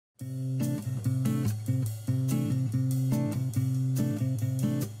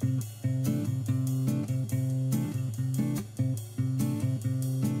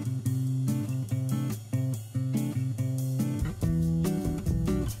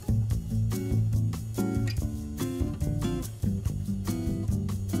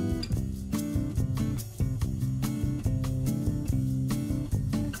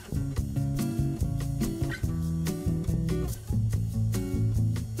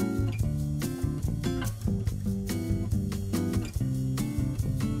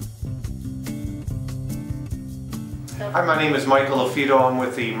Hi, my name is Michael Lafito. I'm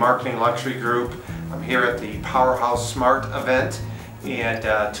with the Marketing Luxury Group. I'm here at the PowerHouse Smart event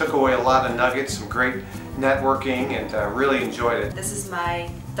and took away a lot of nuggets, some great networking, and really enjoyed it. This is my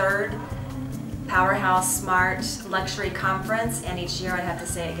third PowerHouse Smart Luxury Conference, and each year I have to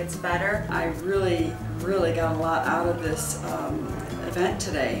say it gets better. I really got a lot out of this event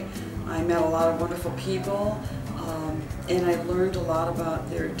today. I met a lot of wonderful people, and I learned a lot about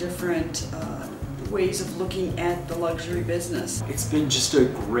their different ways of looking at the luxury business. It's been just a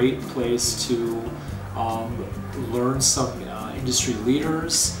great place to learn some industry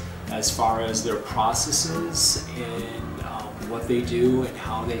leaders as far as their processes and what they do and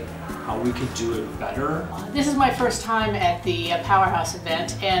how we can do it better. This is my first time at the PowerHouse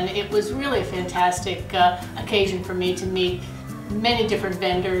event, and it was really a fantastic occasion for me to meet many different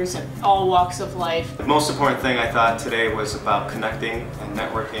vendors of all walks of life. The most important thing I thought today was about connecting and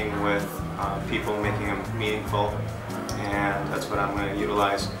networking with people, making them meaningful, and that's what I'm going to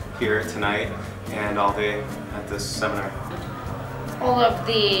utilize here tonight and all day at this seminar. All of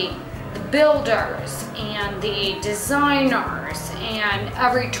the builders and the designers and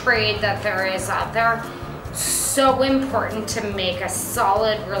every trade that there is out there, so important to make a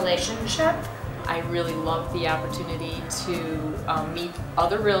solid relationship. I really love the opportunity to meet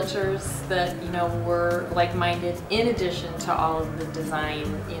other realtors that were like-minded, in addition to all of the design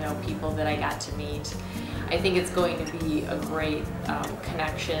people that I got to meet. I think it's going to be a great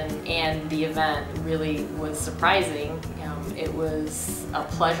connection, and the event really was surprising. It was a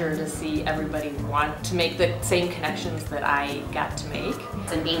pleasure to see everybody want to make the same connections that I got to make.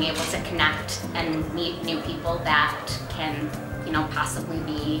 And being able to connect and meet new people that can possibly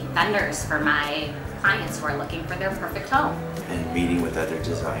be vendors for my clients who are looking for their perfect home. And meeting with other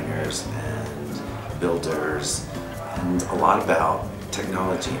designers and builders, and a lot about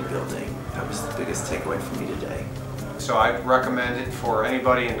technology and building. That was the biggest takeaway for me today. So I'd recommend it for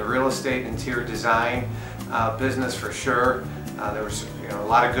anybody in the real estate, interior design business for sure. There was a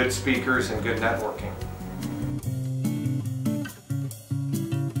lot of good speakers and good networking.